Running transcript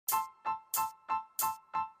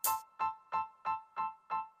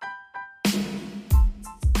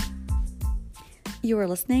You are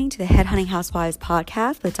listening to the Headhunting Housewives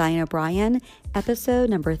podcast with Diane O'Brien,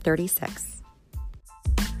 episode number 36.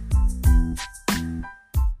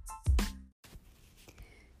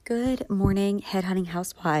 Good morning, Headhunting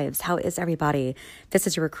Housewives. How is everybody? This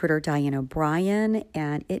is your recruiter, Diane O'Brien,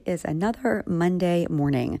 and it is another Monday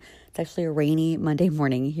morning. It's actually a rainy Monday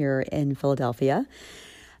morning here in Philadelphia.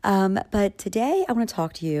 But today I want to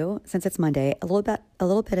talk to you, since it's Monday, a little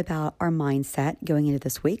bit about our mindset going into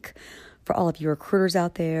this week. For all of you recruiters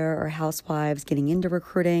out there or housewives getting into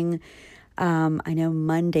recruiting, I know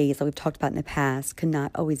Mondays, like we've talked about in the past,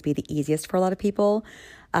 cannot always be the easiest for a lot of people.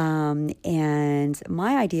 And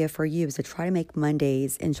my idea for you is to try to make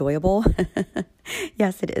Mondays enjoyable.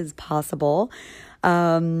 Yes, it is possible.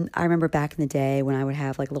 I remember back in the day when I would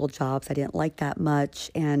have like little jobs I didn't like that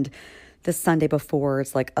much, and the Sunday before,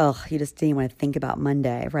 it's like, you just didn't want to think about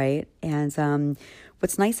Monday, right? And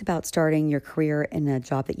what's nice about starting your career in a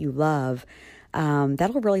job that you love,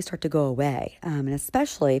 that'll really start to go away. And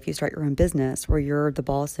especially if you start your own business where you're the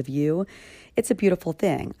boss of you, it's a beautiful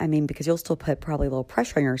thing. I mean, because you'll still put probably a little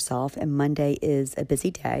pressure on yourself, and Monday is a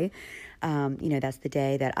busy day. That's the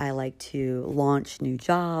day that I like to launch new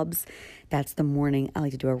jobs. That's the morning I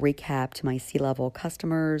like to do a recap to my C-level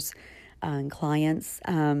customers and clients.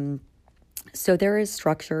 So there is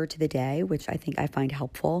structure to the day, which I think I find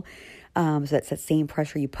helpful. So that's that same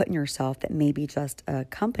pressure you put in yourself that maybe just a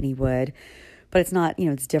company would, but it's not,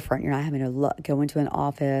 it's different. You're not having to go into an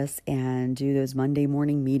office and do those Monday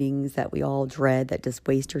morning meetings that we all dread that just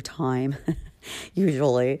waste your time,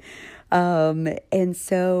 usually. And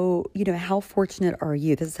so, how fortunate are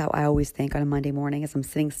you? This is how I always think on a Monday morning as I'm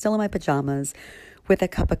sitting still in my pajamas with a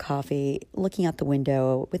cup of coffee, looking out the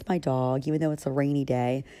window with my dog, even though it's a rainy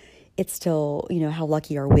day. It's still, how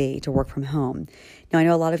lucky are we to work from home? Now, I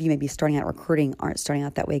know a lot of you maybe starting out recruiting aren't starting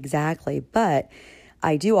out that way exactly, but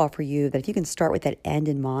I do offer you that if you can start with that end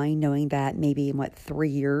in mind, knowing that maybe in 3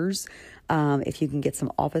 years, if you can get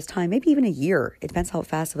some office time, maybe even a year, it depends how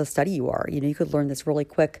fast of a study you are. You could learn this really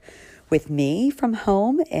quick with me from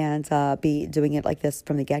home and be doing it like this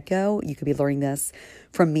from the get-go. You could be learning this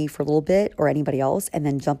from me for a little bit or anybody else, and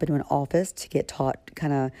then jump into an office to get taught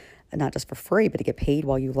kind of not just for free, but to get paid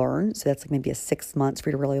while you learn. So that's like maybe a 6 months for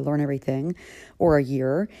you to really learn everything, or a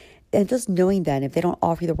year. And just knowing that if they don't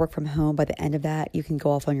offer you the work from home, by the end of that, you can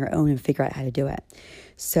go off on your own and figure out how to do it.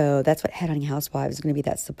 So that's what Headhunting Housewives is going to be,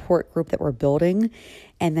 that support group that we're building.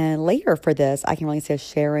 And then later for this, I can really say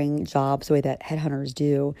sharing jobs the way that headhunters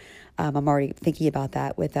do. I'm already thinking about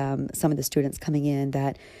that with some of the students coming in,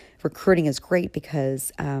 that recruiting is great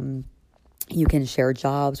because you can share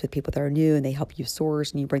jobs with people that are new and they help you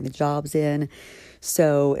source and you bring the jobs in.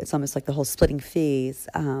 So it's almost like the whole splitting fees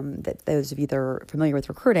that those of you that are familiar with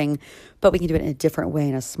recruiting, but we can do it in a different way,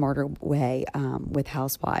 in a smarter way with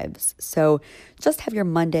housewives. So just have your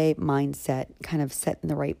Monday mindset kind of set in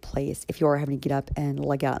the right place. If you are having to get up and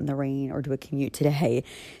leg out in the rain or do a commute today,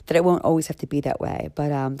 that it won't always have to be that way.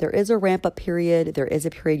 But there is a ramp up period. There is a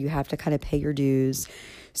period you have to kind of pay your dues.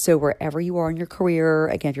 So wherever you are in your career,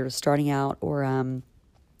 again, if you're just starting out or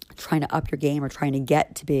trying to up your game or trying to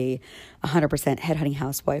get to be 100% headhunting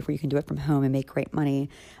housewife where you can do it from home and make great money,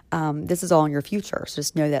 this is all in your future. So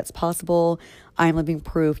just know that's possible. I'm living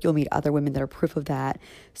proof. You'll meet other women that are proof of that.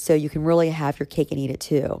 So you can really have your cake and eat it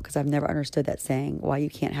too, because I've never understood that saying, why you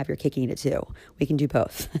can't have your cake and eat it too. We can do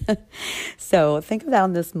both. So think of that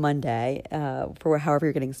on this Monday for however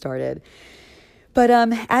you're getting started. But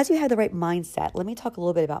as you have the right mindset, let me talk a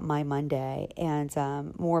little bit about my Monday and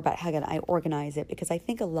more about how I organize it, because I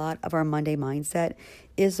think a lot of our Monday mindset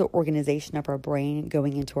is the organization of our brain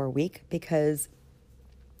going into our week, because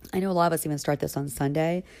I know a lot of us even start this on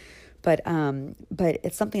Sunday, but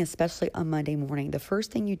it's something especially on Monday morning. The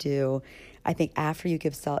first thing you do, I think, after you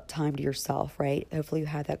give time to yourself, right? Hopefully you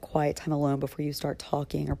have that quiet time alone before you start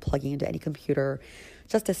talking or plugging into any computer,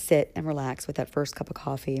 just to sit and relax with that first cup of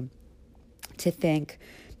coffee, to think,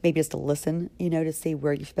 maybe just to listen, to see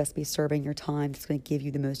where you should best be serving your time. It's going to give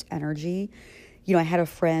you the most energy. I had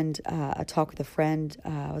a talk with a friend,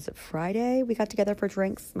 was it Friday? We got together for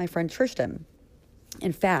drinks, my friend Tristan.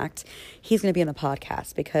 In fact, he's going to be on the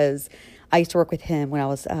podcast because I used to work with him when I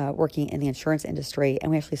was working in the insurance industry,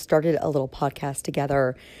 and we actually started a little podcast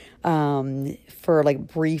together for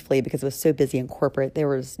briefly, because it was so busy in corporate. There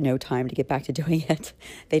was no time to get back to doing it.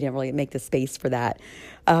 They didn't really make the space for that.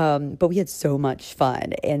 But we had so much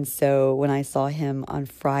fun. And so when I saw him on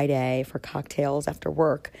Friday for cocktails after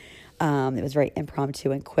work, it was very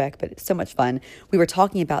impromptu and quick, but it's so much fun. We were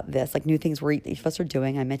talking about this, new things each of us are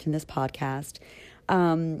doing. I mentioned this podcast.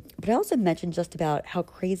 But I also mentioned just about how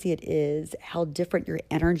crazy it is, how different your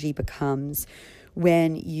energy becomes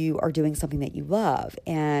when you are doing something that you love.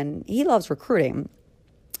 And he loves recruiting.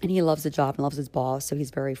 And he loves the job and loves his boss, so he's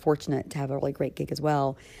very fortunate to have a really great gig as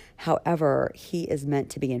well. However, he is meant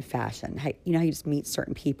to be in fashion. You know how you just meet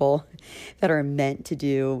certain people that are meant to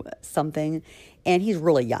do something? And he's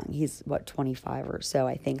really young. He's, 25 or so,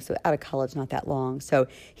 I think. So out of college, not that long. So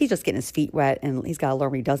he's just getting his feet wet, and he's got to learn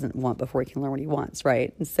what he doesn't want before he can learn what he wants,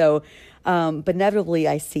 right? And so, but inevitably,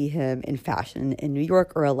 I see him in fashion in New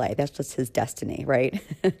York or LA. That's just his destiny, right?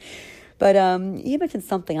 But he mentioned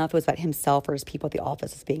something, I don't know if it was about himself or his people at the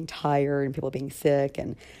office as being tired and people being sick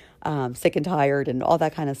and tired and all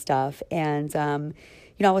that kind of stuff. And,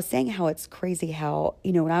 I was saying how it's crazy how,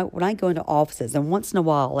 when I go into offices, and once in a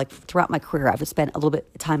while, like throughout my career, I've spent a little bit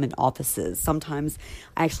of time in offices. Sometimes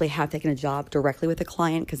I actually have taken a job directly with a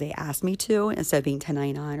client because they asked me to, instead of being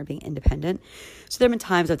 1099 or being independent. So there have been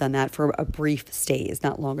times I've done that for a brief stays,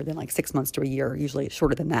 not longer than like 6 months to a year, usually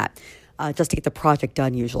shorter than that, just to get the project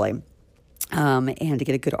done usually. And to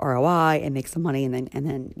get a good ROI and make some money and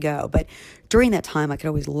then go. But during that time, I could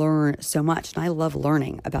always learn so much. And I love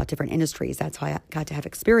learning about different industries. That's why I got to have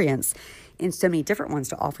experience in so many different ones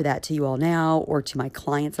to offer that to you all now, or to my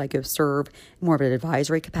clients that I go serve more of an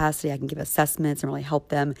advisory capacity. I can give assessments and really help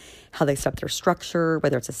them how they set up their structure,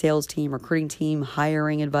 whether it's a sales team, recruiting team,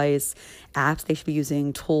 hiring advice, apps they should be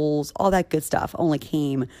using, tools, all that good stuff only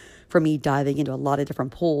came from me diving into a lot of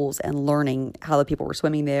different pools and learning how the people were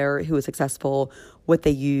swimming there, who was successful, what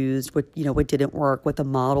they used, what didn't work, what the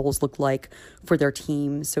models looked like for their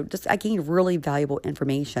team. So I gained really valuable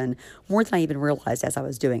information, more than I even realized as I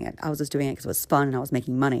was doing it. I was just doing it because it was fun and I was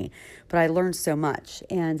making money, but I learned so much.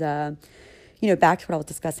 And, back to what I was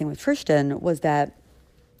discussing with Tristan was that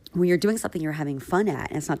when you're doing something you're having fun at,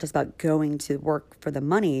 and it's not just about going to work for the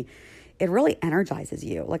money, it really energizes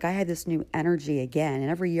you. Like I had this new energy again,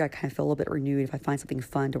 and every year I kind of feel a little bit renewed if I find something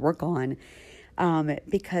fun to work on.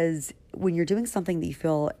 Because when you're doing something that you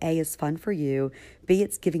feel A, is fun for you, B,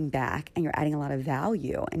 it's giving back and you're adding a lot of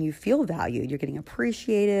value and you feel valued, you're getting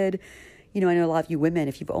appreciated. I know a lot of you women,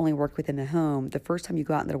 if you've only worked within the home, the first time you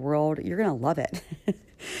go out into the world, you're going to love it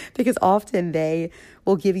because often they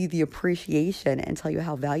will give you the appreciation and tell you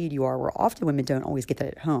how valued you are, where often women don't always get that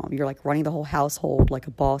at home. You're like running the whole household like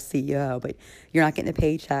a boss CEO, but you're not getting the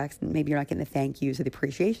paychecks and maybe you're not getting the thank yous or the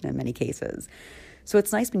appreciation in many cases. So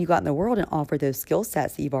it's nice when you go out in the world and offer those skill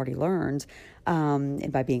sets that you've already learned,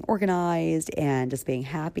 and by being organized and just being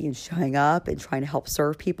happy and showing up and trying to help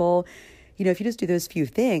serve people. If you just do those few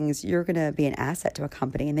things, you're going to be an asset to a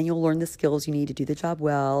company, and then you'll learn the skills you need to do the job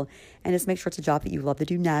well, and just make sure it's a job that you love to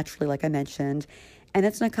do naturally, like I mentioned, and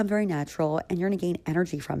that's going to come very natural, and you're going to gain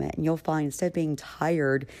energy from it, and you'll find instead of being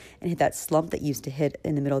tired and hit that slump that you used to hit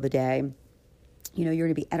in the middle of the day, you're going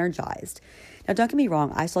to be energized. Now, don't get me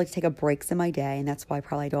wrong, I still like to take a breaks in my day, and that's why I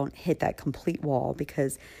probably don't hit that complete wall,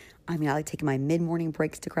 because, I like taking my mid-morning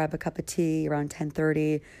breaks to grab a cup of tea around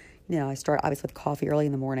 10:30. I start obviously with coffee early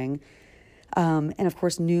in the morning. And of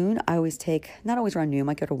course, noon, I always take, not always around noon, I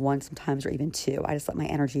might go to 1 sometimes or even 2. I just let my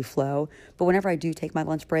energy flow. But whenever I do take my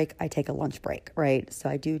lunch break, I take a lunch break, right? So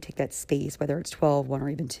I do take that space, whether it's 12, 1, or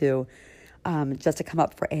even 2, just to come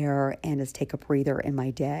up for air and just take a breather in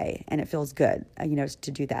my day. And it feels good,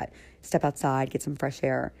 to do that. Step outside, get some fresh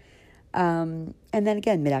air. And then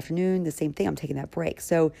again, mid-afternoon, the same thing, I'm taking that break.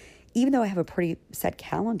 So even though I have a pretty set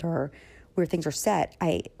calendar where things are set,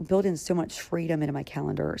 I build in so much freedom into my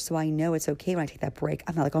calendar. So I know it's okay when I take that break.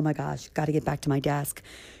 I'm not like, oh my gosh, got to get back to my desk.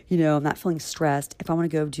 I'm not feeling stressed. If I want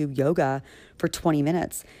to go do yoga for 20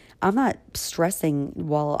 minutes, I'm not stressing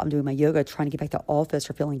while I'm doing my yoga, trying to get back to the office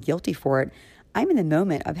or feeling guilty for it. I'm in the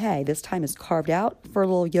moment of, hey, this time is carved out for a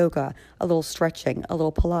little yoga, a little stretching, a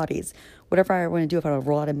little Pilates, whatever I want to do. If I want to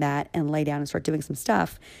roll out a mat and lay down and start doing some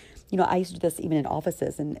stuff, I used to do this even in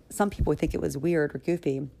offices, and some people would think it was weird or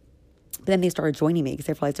goofy. But then they started joining me because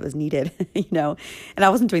they realized it was needed, And I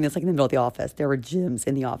wasn't doing this like in the middle of the office. There were gyms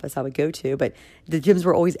in the office I would go to, but the gyms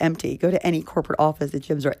were always empty. Go to any corporate office, the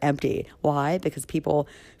gyms are empty. Why? Because people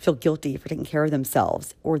feel guilty for taking care of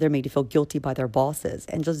themselves, or they're made to feel guilty by their bosses.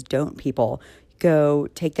 And just don't, people. Go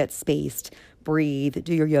take that space, breathe,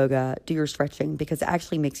 do your yoga, do your stretching, because it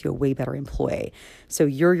actually makes you a way better employee. So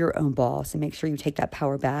you're your own boss, and make sure you take that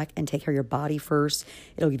power back and take care of your body first.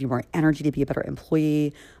 It'll give you more energy to be a better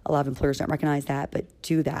employee. A lot of employers don't recognize that, but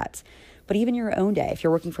do that. But even your own day, if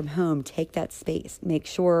you're working from home, take that space. Make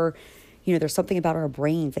sure, there's something about our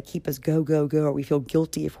brains that keep us go, we feel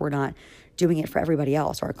guilty if we're not doing it for everybody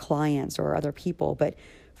else, or our clients or other people. But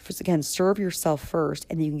again, serve yourself first,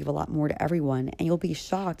 and then you can give a lot more to everyone, and you'll be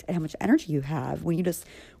shocked at how much energy you have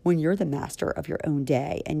when you're the master of your own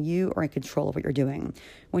day and you are in control of what you're doing.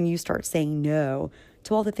 When you start saying no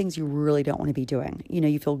to all the things you really don't want to be doing.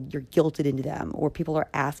 You feel you're guilted into them, or people are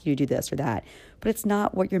asking you to do this or that, but it's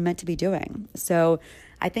not what you're meant to be doing. So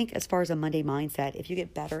I think as far as a Monday mindset, if you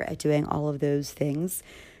get better at doing all of those things,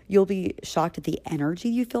 you'll be shocked at the energy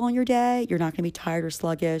you feel on your day. You're not going to be tired or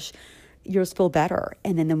sluggish. You'll just feel better.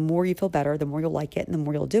 And then the more you feel better, the more you'll like it and the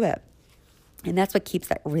more you'll do it. And that's what keeps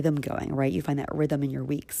that rhythm going, right? You find that rhythm in your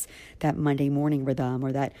weeks, that Monday morning rhythm,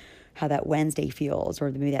 or that how that Wednesday feels,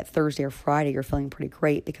 or maybe that Thursday or Friday, you're feeling pretty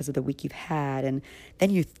great because of the week you've had. And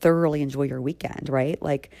then you thoroughly enjoy your weekend, right?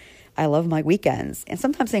 Like, I love my weekends. And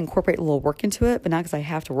sometimes I incorporate a little work into it, but not because I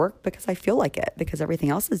have to work, because I feel like it, because everything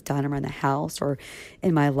else is done around the house or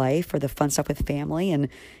in my life, or the fun stuff with family. And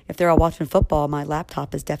if they're all watching football, my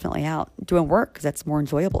laptop is definitely out doing work because that's more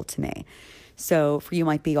enjoyable to me. So for you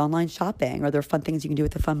might be online shopping, or there are fun things you can do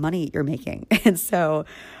with the fun money you're making. And so,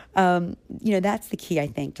 that's the key, I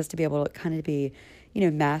think, just to be able to kind of be,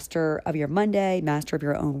 master of your Monday, master of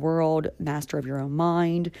your own world, master of your own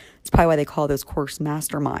mind. It's probably why they call those course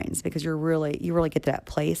masterminds, because you really get to that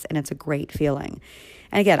place, and it's a great feeling.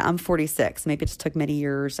 And again, I'm 46. Maybe it just took many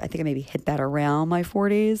years. I think I maybe hit that around my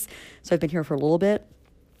 40s. So I've been here for a little bit,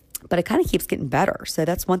 but it kind of keeps getting better. So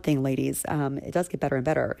that's one thing, ladies. It does get better and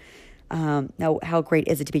better. Now, how great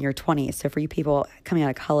is it to be in your 20s? So for you people coming out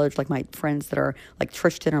of college, like my friends that are like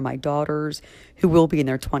Tristan or my daughters who will be in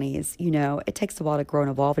their 20s, it takes a while to grow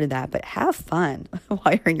and evolve into that, but have fun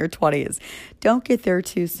while you're in your 20s. Don't get there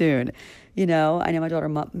too soon. I know my daughter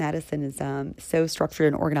Madison is so structured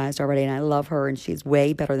and organized already, and I love her, and she's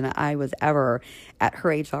way better than I was ever at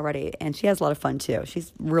her age already, and she has a lot of fun too.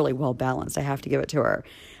 She's really well balanced. I have to give it to her.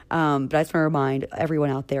 But I just want to remind everyone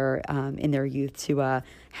out there in their youth to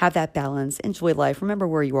have that balance, enjoy life, remember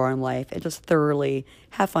where you are in life, and just thoroughly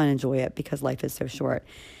have fun and enjoy it, because life is so short.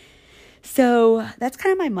 So that's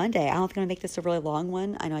kind of my Monday. I don't think I'm going to make this a really long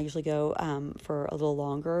one. I know I usually go for a little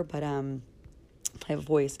longer, but my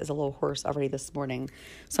voice is a little hoarse already this morning.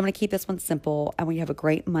 So I'm going to keep this one simple. I want you to have a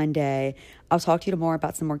great Monday. I'll talk to you tomorrow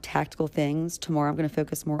about some more tactical things. Tomorrow I'm going to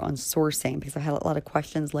focus more on sourcing, because I've had a lot of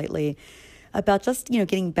questions lately about just,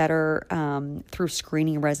 getting better through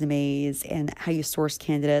screening resumes and how you source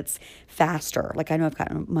candidates faster. Like, I know I've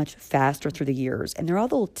gotten much faster through the years, and there are all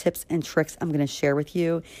the little tips and tricks I'm going to share with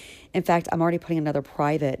you. In fact, I'm already putting another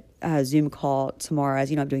private Zoom call tomorrow. As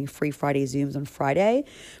you know, I'm doing free Friday Zooms on Friday,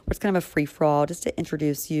 where it's kind of a free-for-all, just to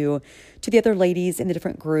introduce you to the other ladies in the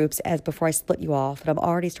different groups as before I split you off. But I'm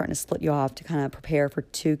already starting to split you off to kind of prepare for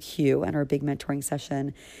 2Q and our big mentoring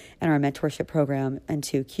session and our mentorship program and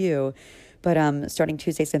 2Q. But starting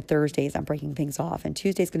Tuesdays and Thursdays, I'm breaking things off. And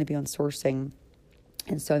Tuesday's going to be on sourcing.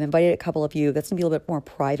 And so I've invited a couple of you. That's going to be a little bit more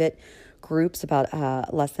private groups,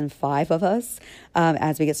 about less than 5 of us.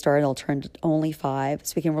 As we get started, it'll turn to only 5,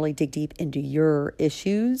 so we can really dig deep into your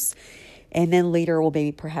issues. And then later we'll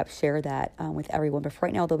maybe perhaps share that with everyone. But for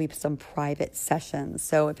right now, there'll be some private sessions.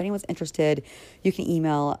 So if anyone's interested, you can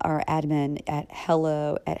email our admin at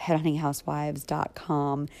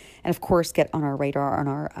hello@headhuntinghousewives.com. And of course, get on our radar, on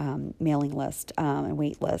our mailing list and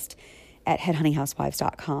wait list at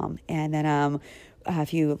headhuntinghousewives.com. And then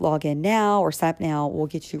if you log in now or sign up now, we'll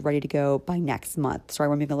get you ready to go by next month. Sorry,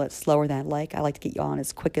 we're moving a little slower than I'd like. I like to get you on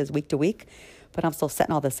as quick as week to week, but I'm still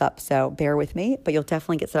setting all this up, so bear with me. But you'll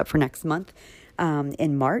definitely get set up for next month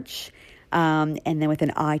in March. And then with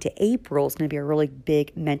an eye to April, it's going to be a really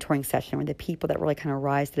big mentoring session where the people that really kind of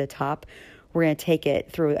rise to the top, we're going to take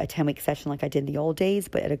it through a 10-week session like I did in the old days,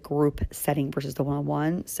 but at a group setting versus the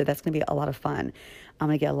one-on-one. So that's going to be a lot of fun. I'm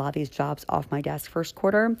going to get a lot of these jobs off my desk first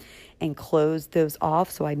quarter and close those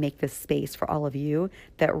off, so I make this space for all of you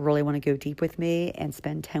that really want to go deep with me and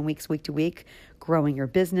spend 10 weeks week to week growing your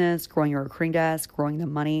business, growing your recruiting desk, growing the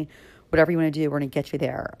money. Whatever you want to do, we're going to get you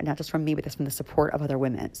there. And not just from me, but that's from the support of other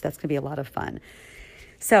women. So that's going to be a lot of fun.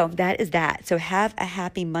 So that is that. So have a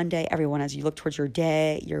happy Monday, everyone, as you look towards your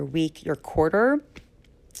day, your week, your quarter.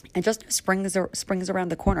 And just spring is around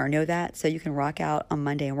the corner. Know that. So you can rock out on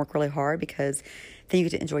Monday and work really hard, because then you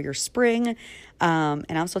get to enjoy your spring. And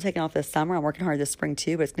I'm still taking off this summer. I'm working hard this spring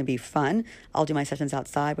too, but it's going to be fun. I'll do my sessions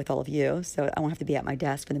outside with all of you, so I won't have to be at my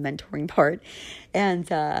desk for the mentoring part. And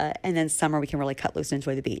then summer we can really cut loose and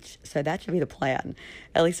enjoy the beach. So that should be the plan,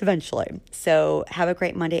 at least eventually. So have a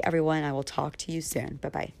great Monday, everyone. I will talk to you soon.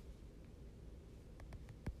 Bye-bye.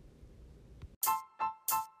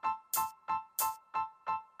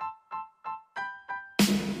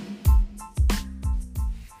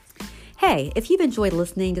 hey, if you've enjoyed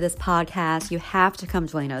listening to this podcast, you have to come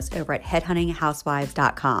join us over at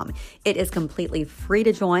headhuntinghousewives.com. It is completely free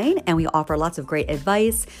to join, and we offer lots of great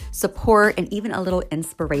advice, support, and even a little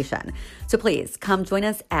inspiration. So please come join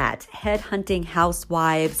us at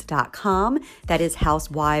headhuntinghousewives.com. That is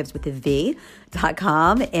housewives with a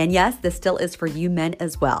V.com. And yes, this still is for you men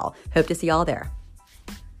as well. Hope to see y'all there.